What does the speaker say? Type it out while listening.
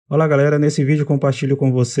Olá galera, nesse vídeo compartilho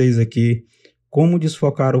com vocês aqui como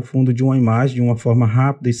desfocar o fundo de uma imagem de uma forma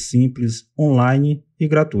rápida e simples, online e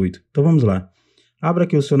gratuito. Então vamos lá. Abra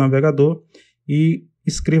aqui o seu navegador e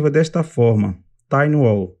escreva desta forma, Tiny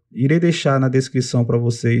Wall. Irei deixar na descrição para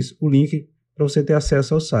vocês o link para você ter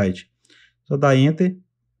acesso ao site. Só dá Enter.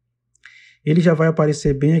 Ele já vai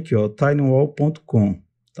aparecer bem aqui, ó, tinywall.com.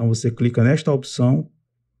 Então você clica nesta opção.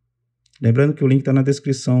 Lembrando que o link está na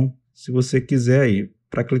descrição, se você quiser aí,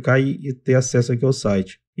 para clicar e ter acesso aqui ao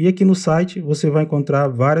site. E aqui no site você vai encontrar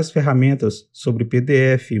várias ferramentas sobre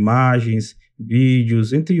PDF, imagens,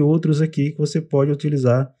 vídeos, entre outros aqui que você pode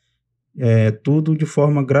utilizar tudo de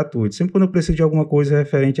forma gratuita. Sempre quando eu preciso de alguma coisa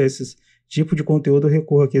referente a esse tipo de conteúdo, eu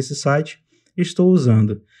recorro aqui a esse site e estou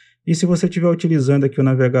usando. E se você estiver utilizando aqui o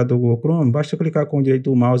navegador Google Chrome, basta clicar com o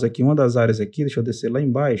direito do mouse aqui, uma das áreas aqui, deixa eu descer lá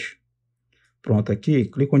embaixo. Pronto, aqui,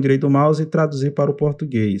 clica com o direito do mouse e traduzir para o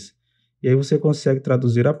português. E aí você consegue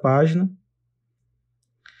traduzir a página.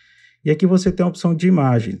 E aqui você tem a opção de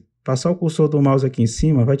imagem. Passar o cursor do mouse aqui em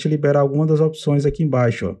cima vai te liberar algumas das opções aqui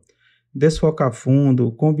embaixo, ó. Desfocar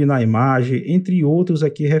fundo, combinar imagem, entre outros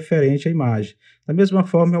aqui referente à imagem. Da mesma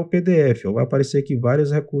forma é o PDF, ó, vai aparecer aqui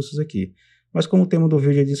vários recursos aqui. Mas como o tema do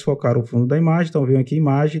vídeo é desfocar o fundo da imagem, então vem aqui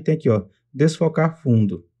imagem e tem aqui, ó, desfocar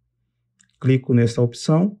fundo. Clico nessa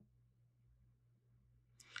opção.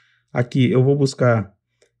 Aqui eu vou buscar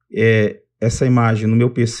essa imagem no meu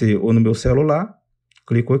PC ou no meu celular.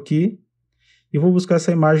 Clico aqui e vou buscar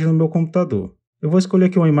essa imagem no meu computador. Eu vou escolher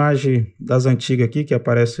aqui uma imagem das antigas aqui, que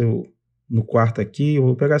aparece no quarto aqui. Eu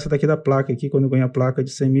vou pegar essa daqui da placa aqui, quando eu ganho a placa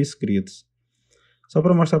de 100 mil inscritos. Só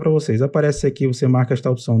para mostrar para vocês. Aparece aqui, você marca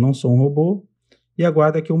esta opção, não sou um robô, e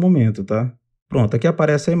aguarda aqui um momento, tá? Pronto, aqui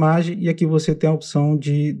aparece a imagem e aqui você tem a opção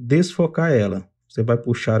de desfocar ela. Você vai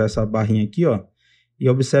puxar essa barrinha aqui, ó, e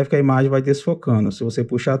observe que a imagem vai desfocando. Se você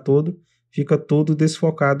puxar todo, fica todo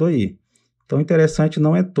desfocado aí. Então, interessante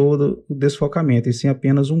não é todo o desfocamento, e sim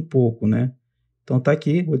apenas um pouco, né? Então, tá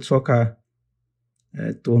aqui, vou desfocar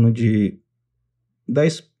em torno de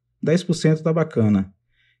 10% tá bacana.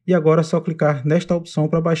 E agora é só clicar nesta opção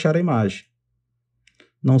para baixar a imagem.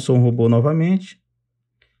 Não sou um robô novamente.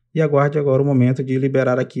 E aguarde agora o momento de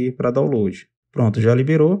liberar aqui para download. Pronto, já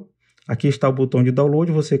liberou. Aqui está o botão de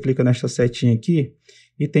download, você clica nesta setinha aqui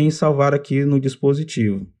e tem salvar aqui no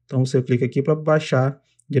dispositivo. Então você clica aqui para baixar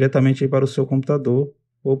diretamente aí para o seu computador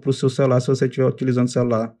ou para o seu celular, se você estiver utilizando o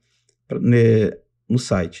celular no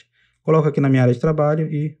site. Coloco aqui na minha área de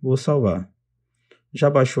trabalho e vou salvar. Já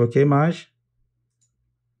baixou aqui a imagem.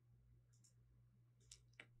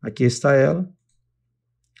 Aqui está ela.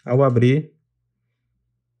 Ao abrir,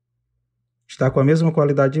 está com a mesma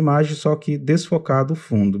qualidade de imagem, só que desfocado o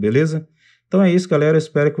fundo, beleza? Então é isso, galera. Eu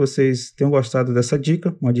espero que vocês tenham gostado dessa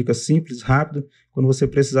dica. Uma dica simples, rápida, quando você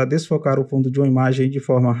precisar desfocar o fundo de uma imagem de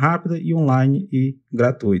forma rápida e online e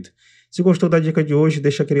gratuita. Se gostou da dica de hoje,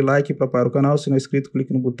 deixa aquele like para apoiar o canal. Se não é inscrito,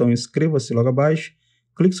 clique no botão inscreva-se logo abaixo.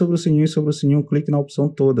 Clique sobre o sininho e sobre o sininho clique na opção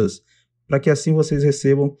todas, para que assim vocês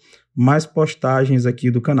recebam mais postagens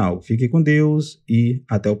aqui do canal. Fique com Deus e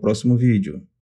até o próximo vídeo.